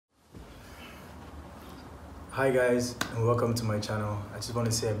Hi guys, and welcome to my channel. I just want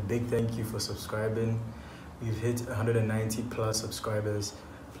to say a big thank you for subscribing. We've hit 190 plus subscribers.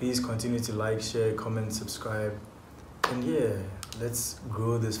 Please continue to like, share, comment, subscribe, and yeah, let's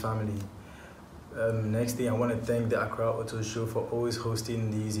grow this family. Next thing, I want to thank the Accra Auto Show for always hosting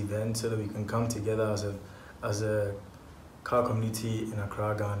these events so that we can come together as a car community in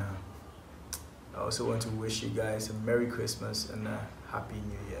Accra, Ghana. I also want to wish you guys a Merry Christmas and a Happy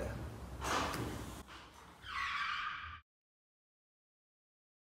New Year.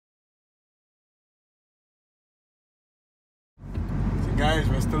 So guys,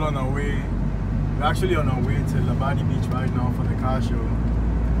 we're still on our way. We're actually on our way to Labadi Beach right now for the car show.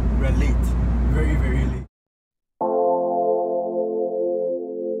 We're late, very, very late.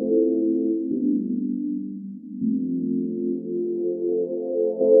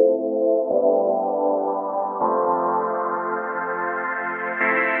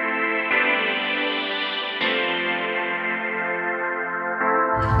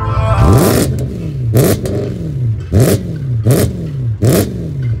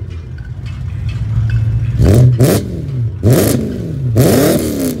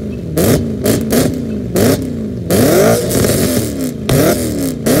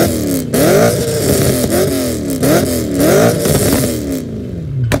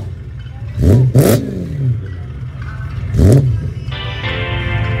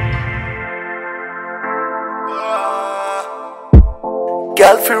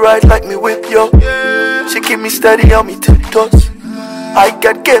 Girl feel right like me whip yo. She keep me steady on me tiptoes. I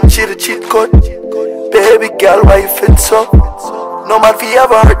got game, she the cheat code. Baby girl, why you fit so? No man fi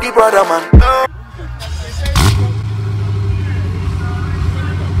ever hurt the brother man.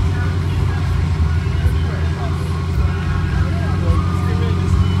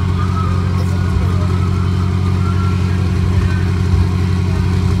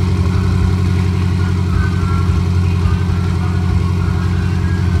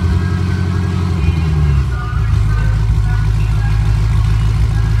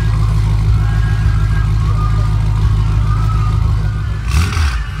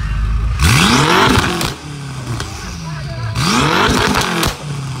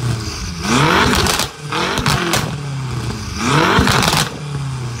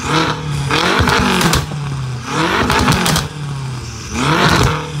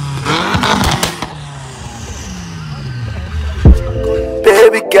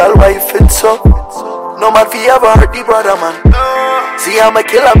 Baby girl, why you fit so? No man fi ever hurt the brother man. See I'm a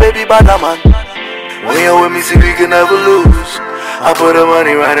killer, baby brother man. When you're with me, see we can never lose. I put the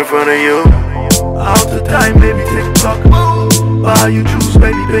money right in front of you. Out the time, baby, TikTok. Buy you juice,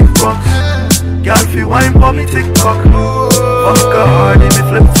 baby, big bucks. Girl, feel wine for me, TikTok. Fuck her hard in me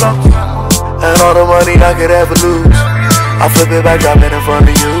flip-flops. And all the money I could ever lose, I flip it back, drop it in front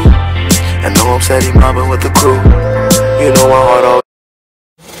of you. And know I'm steady mobbing with the crew. You know my heart always.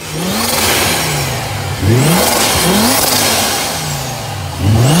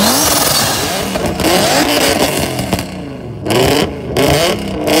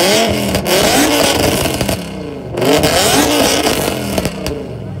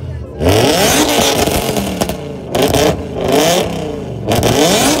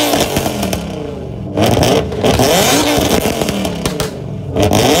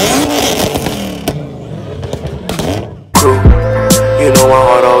 You know my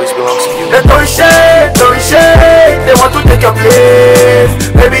heart always belongs to you. They throwing shade, they want to take your place.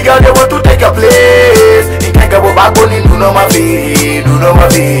 Baby girl, they want to take your place. You can't go back on it, do not my feet, do not my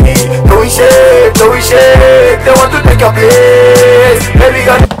feet. Throwing shade, they want to take your place. Baby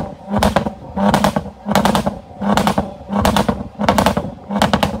girl.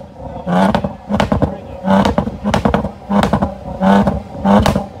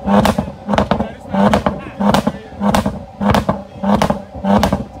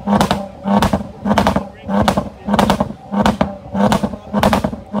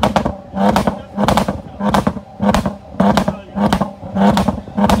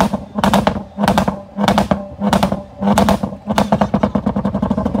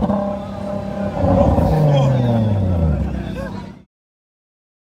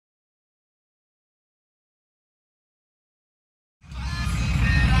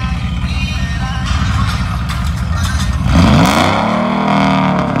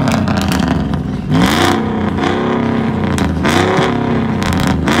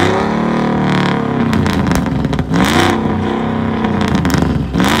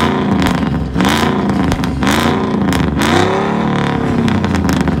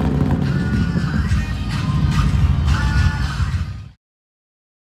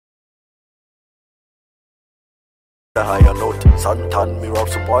 a higher note. Suntan, me rub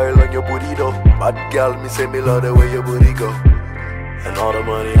some oil on your booty though. Bad girl, me say me love the way your booty go. And all the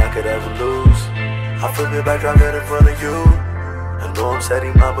money I could ever lose, I feel me back driving in front of you. And know I'm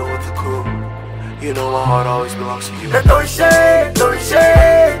setting my bill with the crew. You know my heart always belongs to you. They don't shake,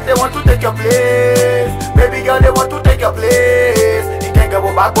 they want to take your place. Baby girl, they want to take your place. You can't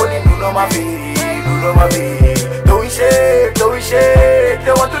go back on it, you know my feet, you know my feet. Don't shake,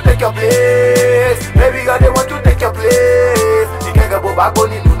 they want to take your place. Baby girl, they want to take your place. You can't go back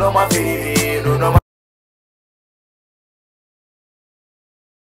on it, you know my feet, you know my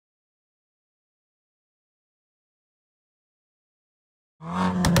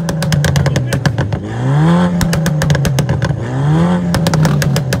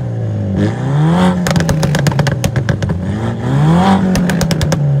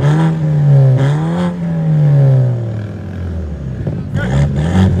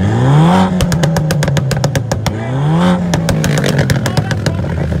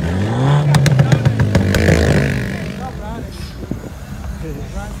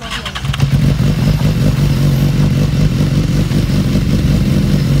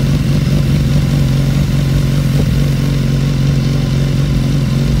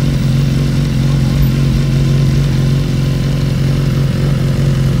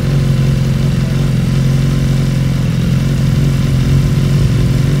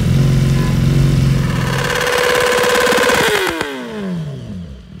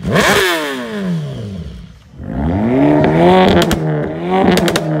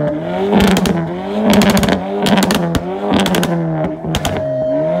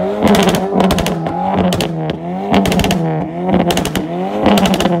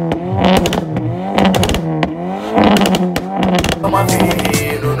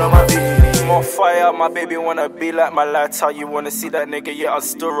My baby wanna be like my lighter. You wanna see that nigga? Yeah, I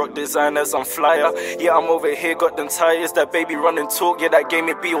still rock designers, I'm flyer. Yeah, I'm over here, got them tires. That baby running talk, yeah, that gave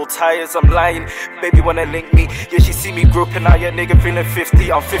me be all tires. I'm lying, baby wanna link me. Yeah, she see me groping out, yeah, nigga feeling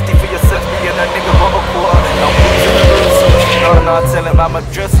 50. I'm 50 for yourself, yeah, that nigga got a quarter. Now who's in the room? No, tell him I'm a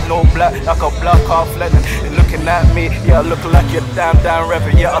dress, no black, like a black half Lennon. And looking at me, yeah, I look like you're damn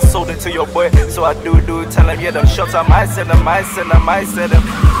rapper. Yeah, I sold it to your boy, so I do, tell him, yeah, them shots I might send them, I send them.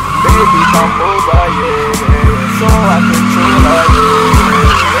 Baby, come over, yeah, so I control her,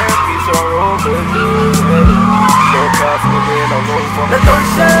 yeah. Piece of over you, yeah. Don't pass me in a room for me. Don't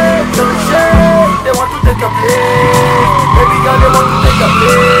shake, they want to take your place. Baby girl, they want to take your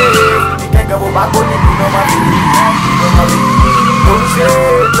place. You can't go back on it, you know my feet, you know my feet.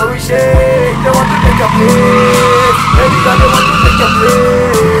 Don't shake, they want to take your place. Baby girl, they want to take your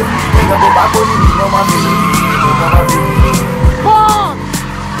place. You can't go back on it, you know my feet, you know my feet.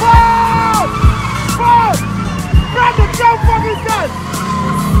 Joe fucking done!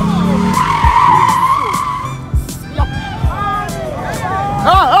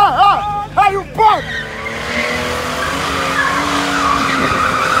 Hey, you fuck!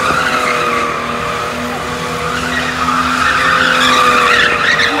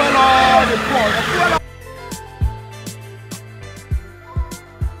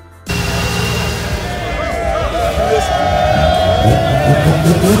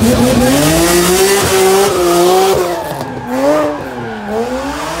 Yes.